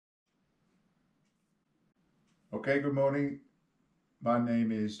Okay, good morning. My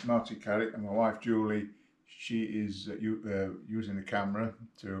name is Marty Carrick and my wife Julie, she is using a camera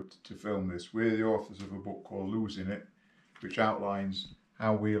to film this. We're the authors of a book called Losing It, which outlines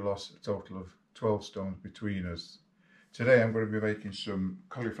how we lost a total of 12 stones between us. Today I'm going to be making some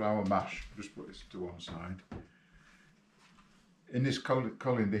cauliflower mash. Just put this to one side. In this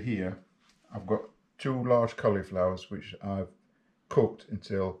colander here, I've got 2 large cauliflowers which I've cooked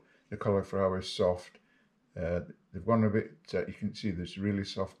until the cauliflower is soft. They've gone a bit, you can see this really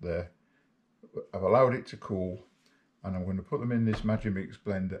soft there. I've allowed it to cool and I'm going to put them in this Magimix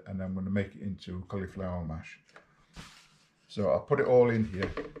blender and I'm going to make it into cauliflower mash. So I'll put it all in here.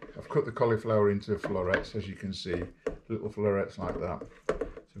 I've cut the cauliflower into florets, as you can see, little florets like that.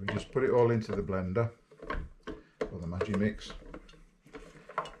 So we just put it all into the blender or the Magimix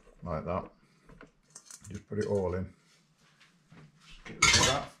like that. Just put it all in. Just get rid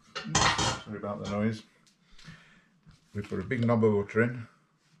of that. Sorry about the noise. We put a big knob of butter in,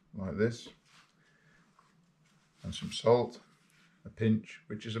 like this, and some salt, a pinch,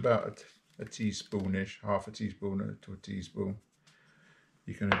 which is about a teaspoonish, half a teaspoon to a teaspoon.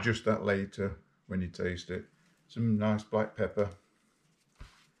 You can adjust that later when you taste it. Some nice black pepper.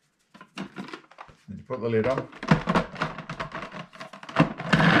 Then you put the lid on.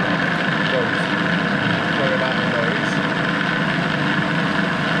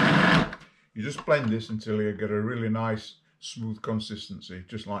 You just blend this until you get a really nice smooth consistency,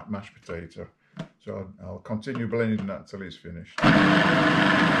 just like mashed potato. So I'll continue blending that until it's finished.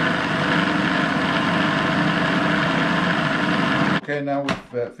 Okay, now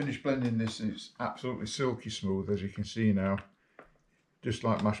we've finished blending this and it's absolutely silky smooth, as you can see now, just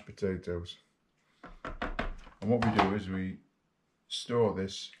like mashed potatoes. And what we do is we store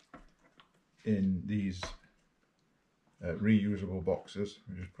this in these reusable boxes.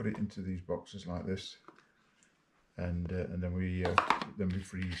 We just put it into these boxes like this, and then we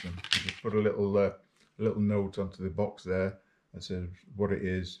freeze them. We just put a little note onto the box there that says what it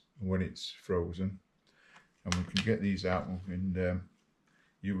is and when it's frozen, and we can get these out and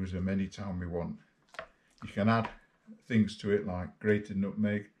use them anytime we want. You can add things to it like grated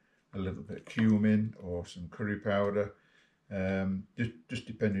nutmeg, a little bit of cumin or some curry powder, just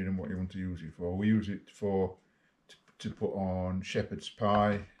depending on what you want to use it for. We use it to put on shepherd's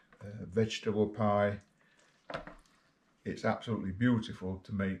pie, vegetable pie. It's absolutely beautiful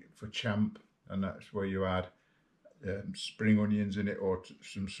to make for champ, and that's where you add spring onions in it or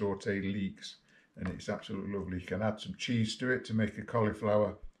some sautéed leeks, and it's absolutely lovely. You can add some cheese to it to make a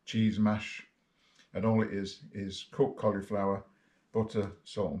cauliflower cheese mash, and all it is cooked cauliflower, butter,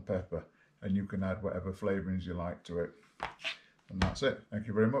 salt and pepper, and you can add whatever flavourings you like to it. And that's it. Thank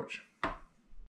you very much.